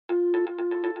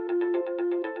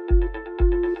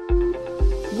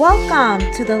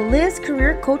Welcome to the Liz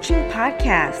Career Coaching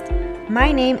Podcast.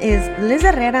 My name is Liz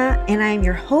Herrera and I am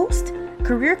your host,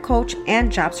 career coach,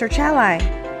 and job search ally.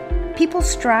 People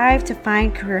strive to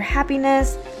find career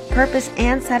happiness, purpose,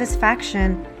 and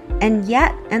satisfaction, and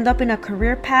yet end up in a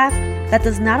career path that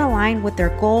does not align with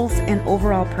their goals and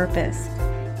overall purpose.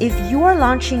 If you are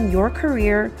launching your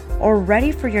career or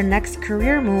ready for your next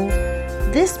career move,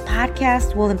 this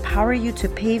podcast will empower you to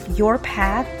pave your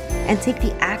path and take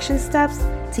the action steps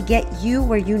to get you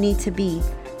where you need to be.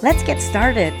 Let's get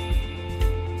started.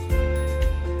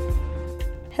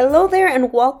 Hello there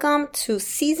and welcome to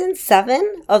Season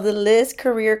 7 of the Liz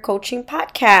Career Coaching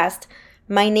Podcast.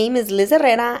 My name is Liz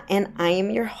Herrera and I am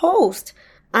your host.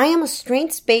 I am a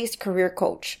strengths-based career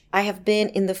coach. I have been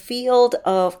in the field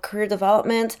of career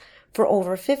development for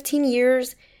over 15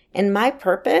 years, and my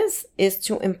purpose is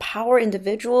to empower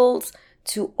individuals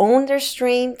to own their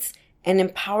strengths and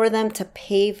empower them to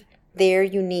pave their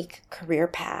unique career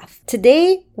path.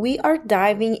 Today, we are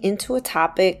diving into a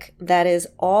topic that is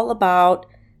all about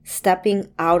stepping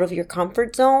out of your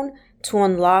comfort zone to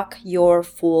unlock your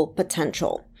full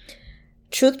potential.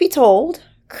 Truth be told,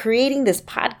 creating this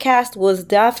podcast was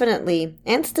definitely,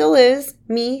 and still is,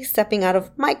 me stepping out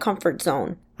of my comfort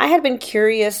zone. I had been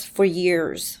curious for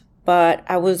years, but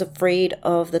I was afraid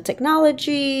of the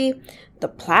technology, the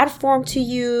platform to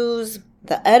use,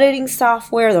 the editing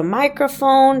software, the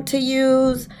microphone to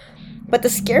use. But the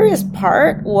scariest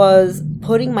part was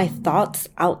putting my thoughts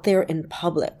out there in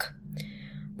public.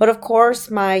 But of course,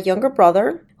 my younger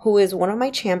brother, who is one of my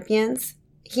champions,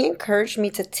 he encouraged me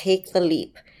to take the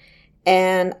leap.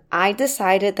 And I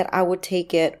decided that I would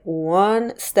take it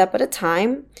one step at a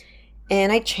time.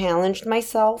 And I challenged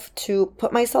myself to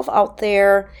put myself out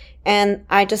there. And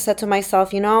I just said to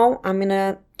myself, I'm going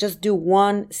to just do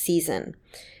one season.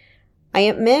 I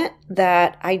admit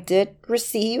that I did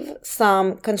receive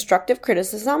some constructive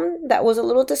criticism that was a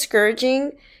little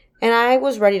discouraging, and I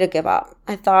was ready to give up.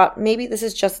 I thought maybe this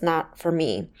is just not for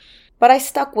me, but I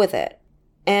stuck with it.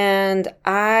 And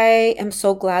I am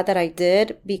so glad that I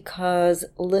did, because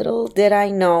little did I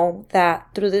know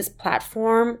that through this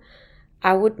platform,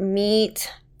 I would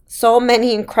meet so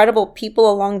many incredible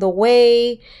people along the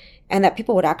way, and that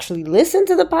people would actually listen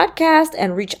to the podcast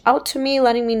and reach out to me,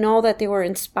 letting me know that they were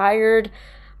inspired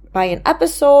by an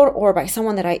episode or by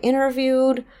someone that I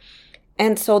interviewed.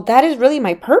 And so that is really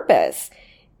my purpose.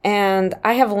 And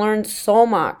I have learned so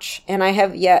much, and I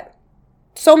have yet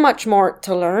so much more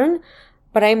to learn,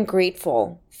 but I'm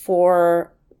grateful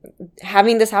for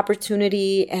having this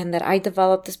opportunity and that I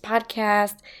developed this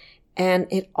podcast. And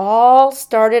it all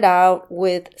started out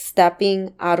with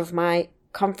stepping out of my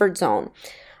comfort zone.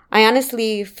 I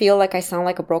honestly feel like I sound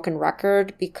like a broken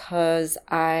record because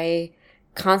I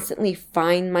constantly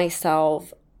find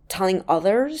myself telling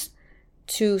others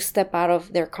to step out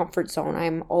of their comfort zone.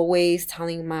 I'm always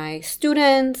telling my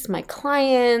students, my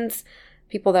clients,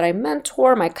 people that I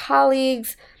mentor, my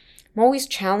colleagues, I'm always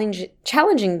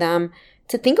challenging them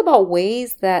to think about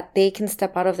ways that they can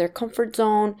step out of their comfort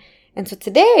zone. And so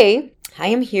today, I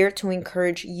am here to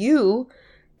encourage you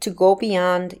to go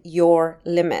beyond your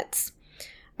limits.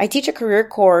 I teach a career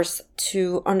course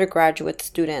to undergraduate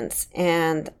students,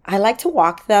 and I like to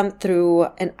walk them through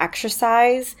an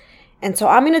exercise. And so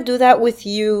I'm going to do that with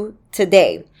you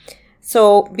today.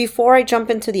 So before I jump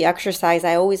into the exercise,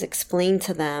 I always explain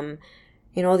to them,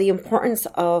 the importance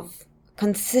of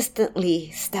consistently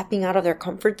stepping out of their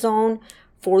comfort zone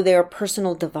for their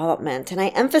personal development. And I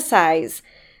emphasize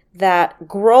that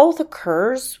growth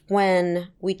occurs when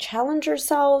we challenge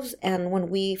ourselves and when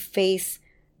we face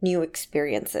new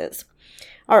experiences.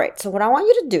 All right, so what I want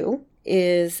you to do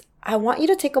is I want you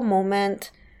to take a moment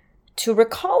to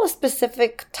recall a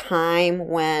specific time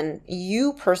when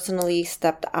you personally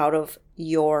stepped out of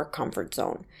your comfort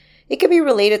zone. It could be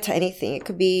related to anything. It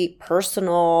could be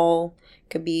personal,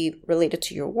 it could be related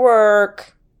to your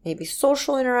work, maybe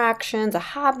social interactions, a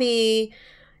hobby,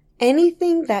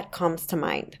 anything that comes to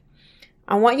mind.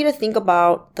 I want you to think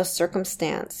about the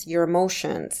circumstance, your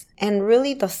emotions, and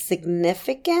really the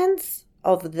significance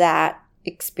of that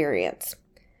experience.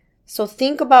 So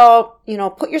think about,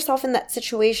 put yourself in that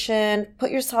situation,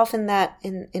 put yourself in that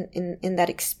in that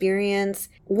experience.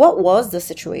 What was the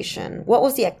situation? What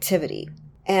was the activity?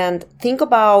 And think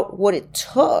about what it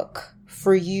took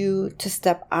for you to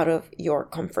step out of your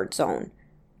comfort zone.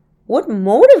 What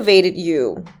motivated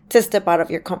you to step out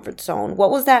of your comfort zone?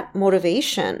 What was that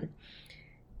motivation?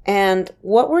 And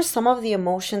what were some of the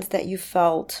emotions that you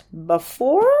felt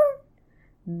before,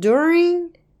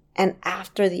 during, and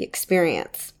after the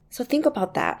experience? So think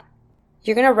about that.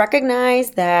 You're going to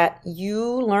recognize that you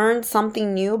learned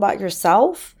something new about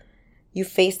yourself you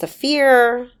faced a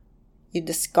fear, you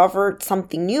discovered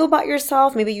something new about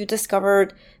yourself. Maybe you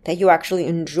discovered that you actually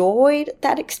enjoyed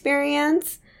that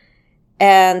experience.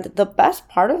 And the best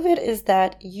part of it is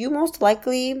that you most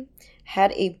likely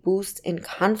had a boost in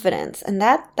confidence. And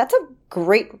that's a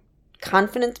great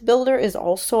confidence builder, is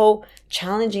also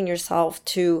challenging yourself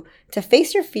to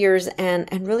face your fears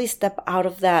and really step out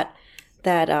of that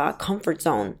comfort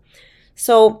zone.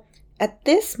 So at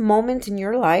this moment in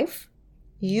your life,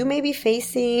 you may be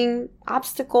facing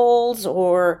obstacles,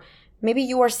 or maybe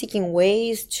you are seeking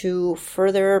ways to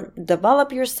further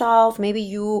develop yourself. Maybe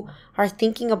you are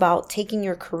thinking about taking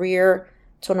your career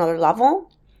to another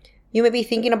level. You may be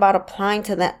thinking about applying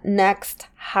to that next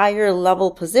higher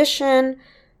level position,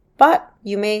 but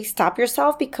you may stop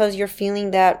yourself because you're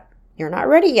feeling that you're not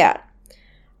ready yet.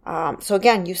 So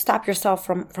again, you stop yourself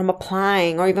from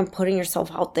applying or even putting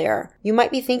yourself out there. You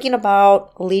might be thinking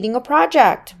about leading a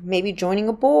project, maybe joining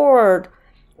a board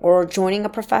or joining a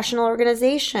professional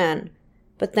organization,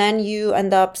 but then you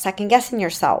end up second guessing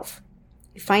yourself.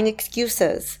 You find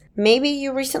excuses. Maybe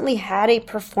you recently had a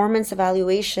performance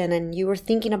evaluation and you were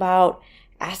thinking about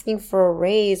asking for a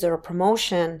raise or a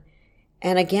promotion.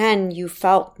 And again, you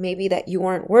felt maybe that you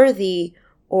weren't worthy,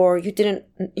 or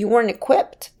you weren't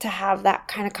equipped to have that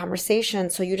kind of conversation.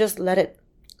 So you just let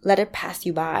it pass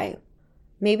you by.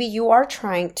 Maybe you are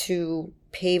trying to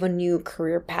pave a new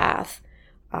career path,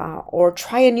 or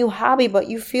try a new hobby, but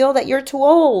you feel that you're too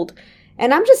old.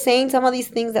 And I'm just saying some of these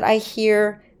things that I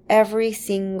hear every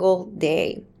single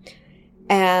day.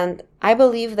 And I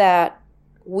believe that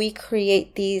we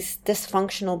create these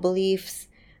dysfunctional beliefs.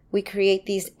 We create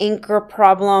these anchor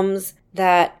problems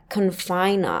that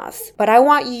confine us. But I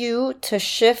want you to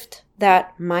shift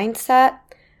that mindset. I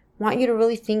want you to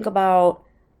really think about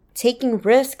taking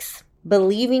risks,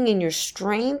 believing in your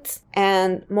strengths,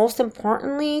 and most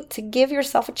importantly, to give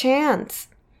yourself a chance.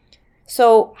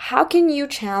 So how can you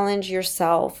challenge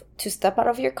yourself to step out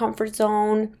of your comfort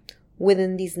zone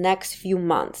within these next few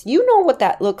months? You know what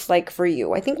that looks like for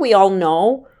you. I think we all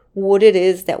know what it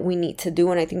is that we need to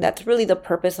do. And I think that's really the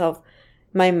purpose of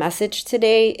my message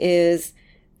today, is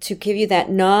to give you that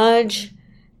nudge,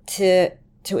 to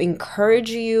encourage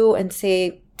you and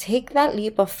say, take that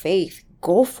leap of faith,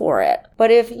 go for it.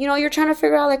 But if, you're trying to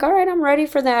figure out like, all right, I'm ready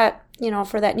for that,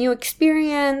 for that new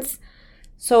experience.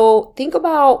 So think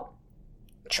about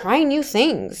trying new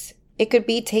things. It could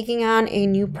be taking on a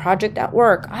new project at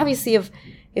work. Obviously,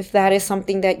 if that is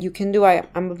something that you can do,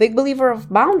 I'm a big believer of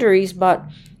boundaries, but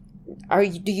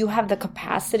do you have the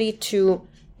capacity to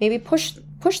maybe push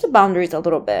the boundaries a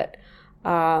little bit?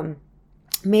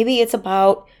 Maybe it's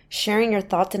about sharing your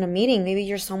thoughts in a meeting. Maybe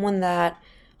you're someone that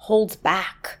holds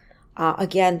back,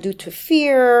 again, due to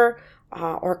fear,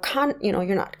 or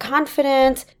you're not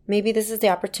confident. Maybe this is the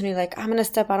opportunity, like, I'm going to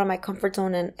step out of my comfort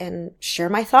zone and share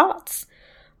my thoughts.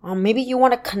 Maybe you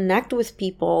want to connect with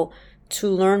people to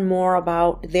learn more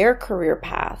about their career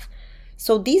path.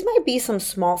 So these might be some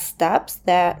small steps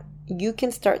that you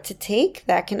can start to take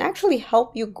that can actually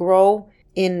help you grow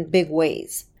in big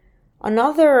ways.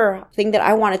 Another thing that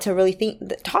I wanted to really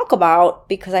talk about,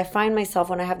 because I find myself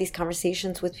when I have these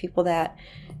conversations with people that,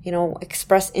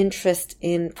 express interest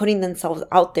in putting themselves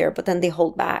out there, but then they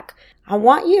hold back. I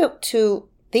want you to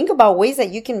think about ways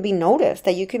that you can be noticed,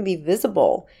 that you can be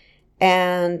visible.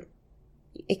 And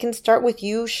it can start with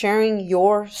you sharing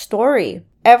your story.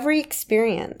 Every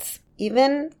experience,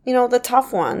 even, the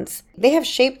tough ones, they have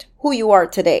shaped who you are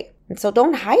today. And so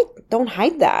don't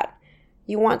hide that.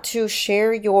 You want to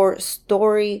share your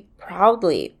story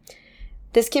proudly.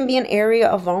 This can be an area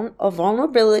of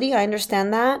vulnerability. I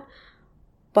understand that.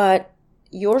 But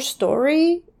your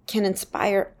story can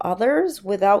inspire others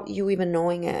without you even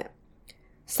knowing it.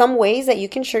 Some ways that you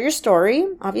can share your story,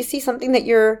 obviously something that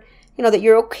you're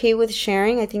okay with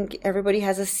sharing. I think everybody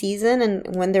has a season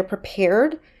and when they're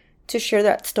prepared to share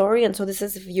that story. And so this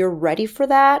is, if you're ready for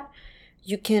that,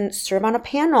 you can serve on a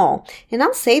panel. And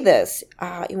I'll say this,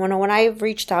 when I've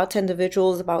reached out to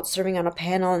individuals about serving on a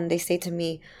panel and they say to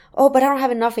me, oh, but I don't have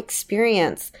enough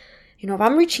experience. If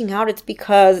I'm reaching out, it's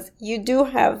because you do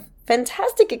have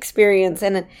fantastic experience.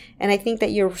 And I think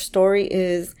that your story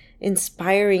is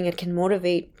inspiring. It can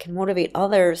motivate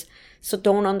others. So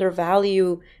don't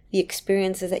undervalue the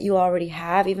experiences that you already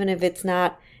have, even if it's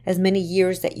not as many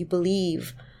years that you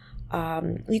believe.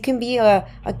 You can be a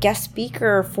guest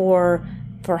speaker for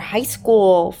high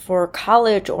school, for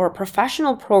college, or a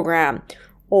professional program,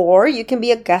 or you can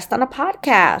be a guest on a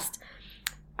podcast.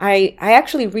 I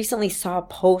actually recently saw a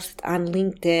post on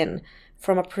LinkedIn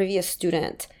from a previous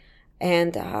student,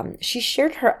 and she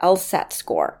shared her LSAT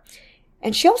score.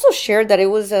 And she also shared that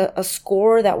it was a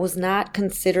score that was not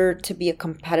considered to be a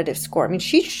competitive score. I mean,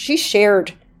 she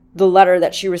shared the letter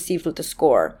that she received with the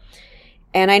score.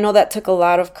 And I know that took a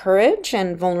lot of courage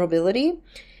and vulnerability.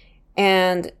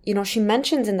 And, she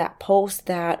mentions in that post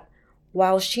that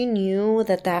while she knew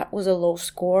that that was a low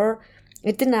score,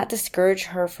 it did not discourage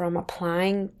her from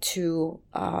applying to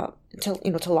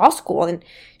law school. And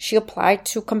she applied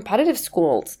to competitive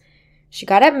schools. She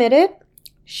got admitted,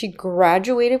 she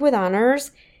graduated with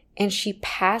honors, and she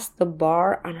passed the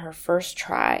bar on her first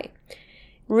try.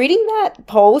 Reading that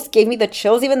post gave me the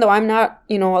chills, even though I'm not,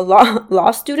 a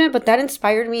law student, but that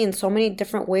inspired me in so many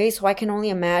different ways. So I can only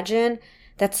imagine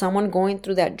that someone going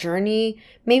through that journey,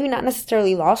 maybe not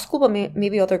necessarily law school, but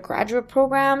maybe other graduate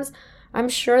programs, I'm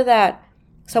sure that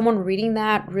someone reading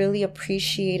that really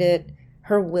appreciated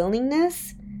her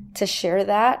willingness to share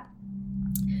that.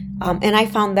 And I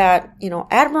found that,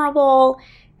 admirable.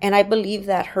 And I believe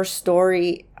that her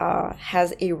story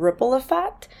has a ripple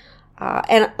effect.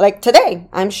 And like today,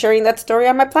 I'm sharing that story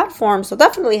on my platform. So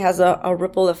definitely has a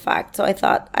ripple effect. So I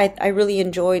thought I really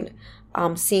enjoyed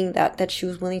seeing that she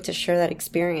was willing to share that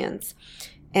experience.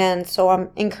 And so I'm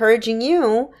encouraging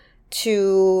you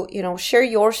to, share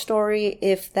your story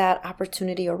if that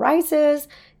opportunity arises,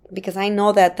 because I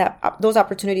know that those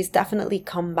opportunities definitely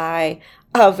come by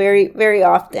very, very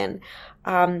often.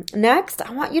 Next,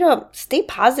 I want you to stay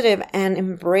positive and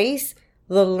embrace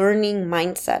the learning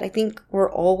mindset. I think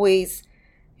we're always,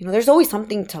 there's always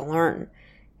something to learn.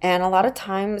 And a lot of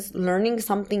times learning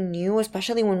something new,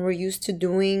 especially when we're used to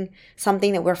doing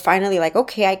something that we're finally like,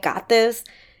 okay, I got this.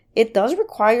 It does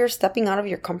require stepping out of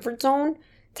your comfort zone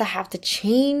to have to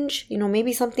change.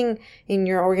 Maybe something in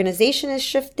your organization is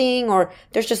shifting, or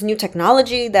there's just new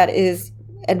technology that is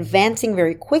advancing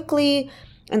very quickly.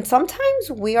 And sometimes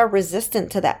we are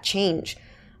resistant to that change.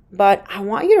 But I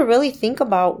want you to really think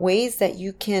about ways that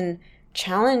you can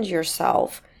challenge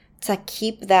yourself to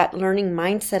keep that learning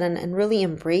mindset and really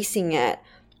embracing it,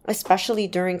 especially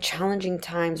during challenging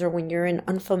times or when you're in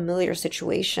unfamiliar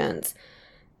situations.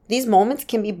 These moments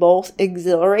can be both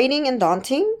exhilarating and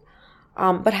daunting,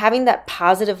 but having that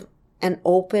positive and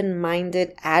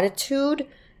open-minded attitude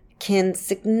can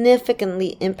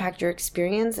significantly impact your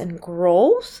experience and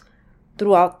growth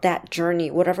throughout that journey,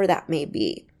 whatever that may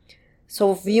be.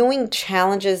 So viewing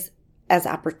challenges as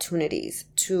opportunities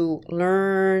to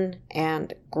learn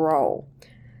and grow.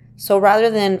 So rather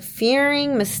than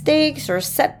fearing mistakes or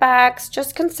setbacks,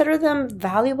 just consider them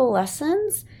valuable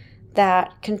lessons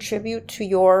that contribute to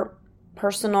your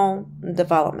personal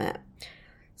development.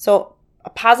 So a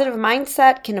positive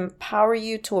mindset can empower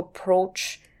you to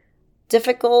approach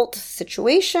difficult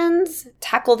situations,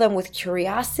 tackle them with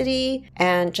curiosity,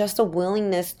 and just a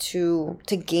willingness to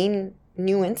gain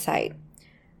new insight.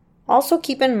 Also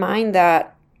keep in mind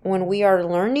that when we are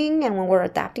learning and when we're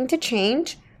adapting to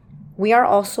change, we are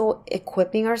also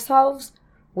equipping ourselves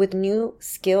with new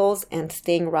skills and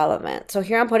staying relevant. So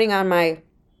here I'm putting on my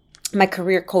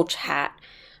career coach hat.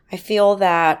 I feel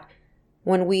that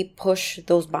when we push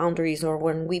those boundaries or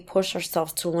when we push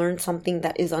ourselves to learn something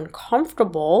that is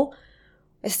uncomfortable,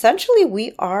 essentially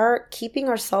we are keeping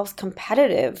ourselves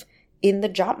competitive in the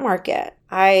job market.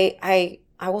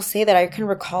 I will say that I can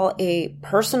recall a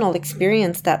personal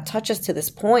experience that touches to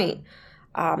this point.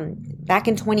 Back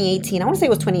in 2018, I want to say it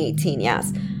was 2018,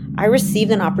 yes. I received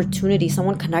an opportunity.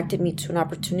 Someone connected me to an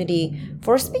opportunity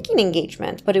for a speaking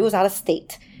engagement, but it was out of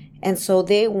state. And so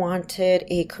they wanted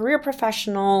a career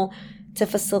professional to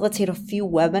facilitate a few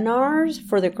webinars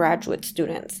for the graduate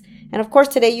students. And of course,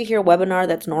 today you hear webinar,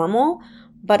 that's normal.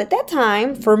 But at that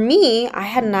time, for me, I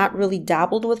had not really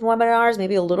dabbled with webinars,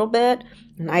 maybe a little bit.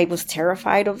 And I was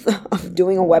terrified of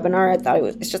doing a webinar. I thought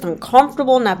it's just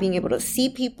uncomfortable not being able to see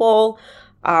people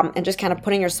and just kind of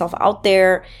putting yourself out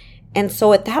there. And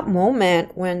so at that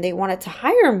moment, when they wanted to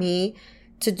hire me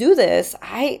to do this,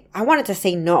 I wanted to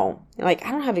say no. Like,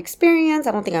 I don't have experience.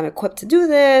 I don't think I'm equipped to do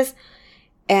this.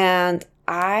 And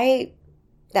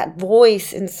that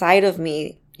voice inside of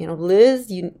me, Liz,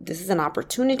 this is an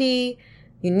opportunity.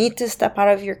 You need to step out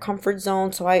of your comfort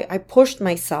zone. So I pushed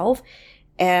myself.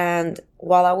 And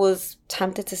while I was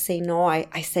tempted to say no,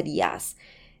 I said yes.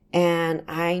 And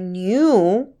I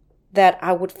knew that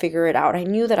I would figure it out. I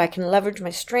knew that I can leverage my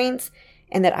strengths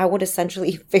and that I would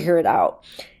essentially figure it out.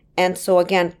 And so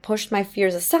again, pushed my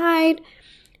fears aside,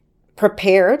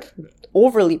 prepared,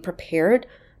 overly prepared,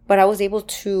 but I was able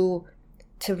to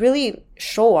really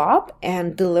show up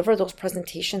and deliver those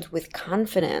presentations with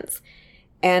confidence.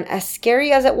 And as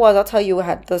scary as it was, I'll tell you, I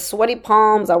had the sweaty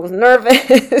palms. I was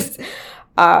nervous.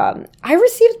 I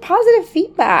received positive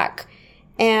feedback.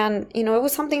 And, it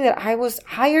was something that I was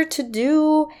hired to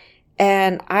do.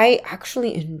 And I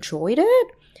actually enjoyed it.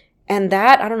 And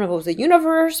that, I don't know if it was the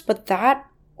universe, but that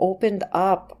opened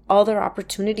up other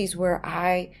opportunities where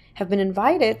I have been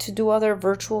invited to do other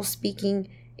virtual speaking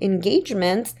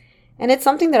engagements. And it's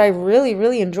something that I really,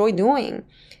 really enjoy doing.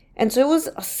 And so it was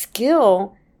a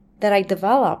skill that I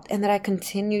developed and that I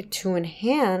continue to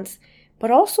enhance, but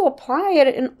also apply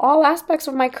it in all aspects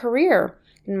of my career,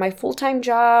 in my full-time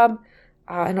job,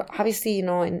 and obviously,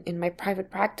 in my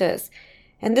private practice.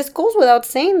 And this goes without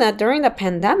saying that during the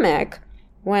pandemic,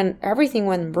 when everything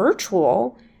went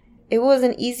virtual, it was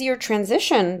an easier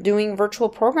transition doing virtual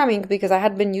programming because I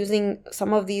had been using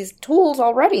some of these tools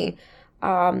already.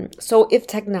 So if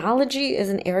technology is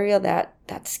an area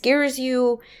that scares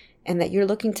you and that you're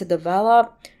looking to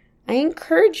develop, I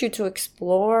encourage you to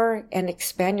explore and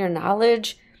expand your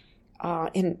knowledge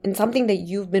in something that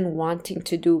you've been wanting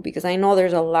to do, because I know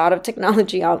there's a lot of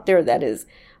technology out there that is,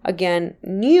 again,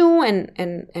 new and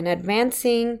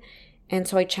advancing. And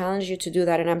so I challenge you to do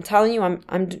that. And I'm telling you,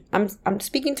 I'm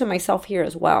speaking to myself here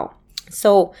as well.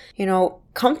 So,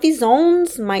 comfy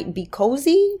zones might be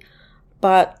cozy,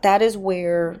 but that is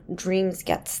where dreams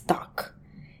get stuck.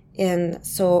 And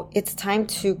so it's time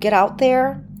to get out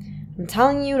there. I'm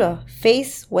telling you to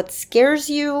face what scares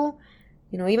you.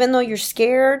 Even though you're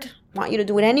scared, I want you to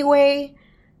do it anyway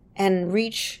and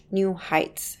reach new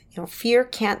heights. Fear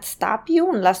can't stop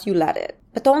you unless you let it.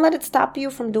 But don't let it stop you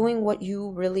from doing what you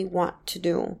really want to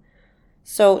do.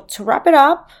 So to wrap it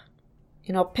up,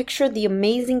 picture the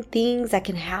amazing things that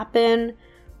can happen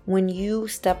when you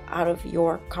step out of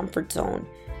your comfort zone.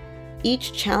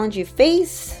 Each challenge you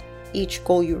face, each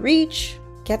goal you reach,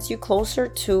 gets you closer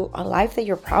to a life that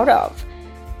you're proud of.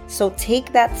 So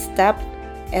take that step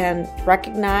and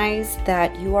recognize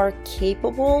that you are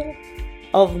capable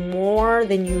of more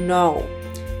than you know.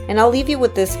 And I'll leave you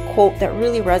with this quote that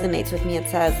really resonates with me. It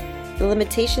says, "The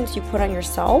limitations you put on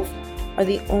yourself are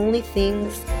the only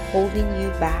things holding you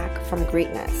back from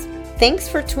greatness." Thanks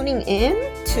for tuning in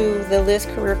to the Liz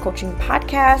Career Coaching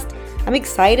Podcast. I'm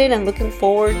excited and looking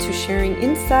forward to sharing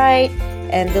insight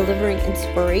and delivering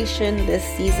inspiration this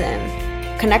season.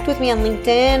 Connect with me on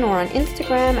LinkedIn or on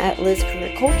Instagram at Liz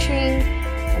Career Coaching.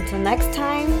 Until next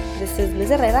time, this is Liz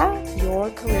Herrera, your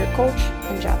career coach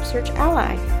and job search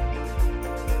ally.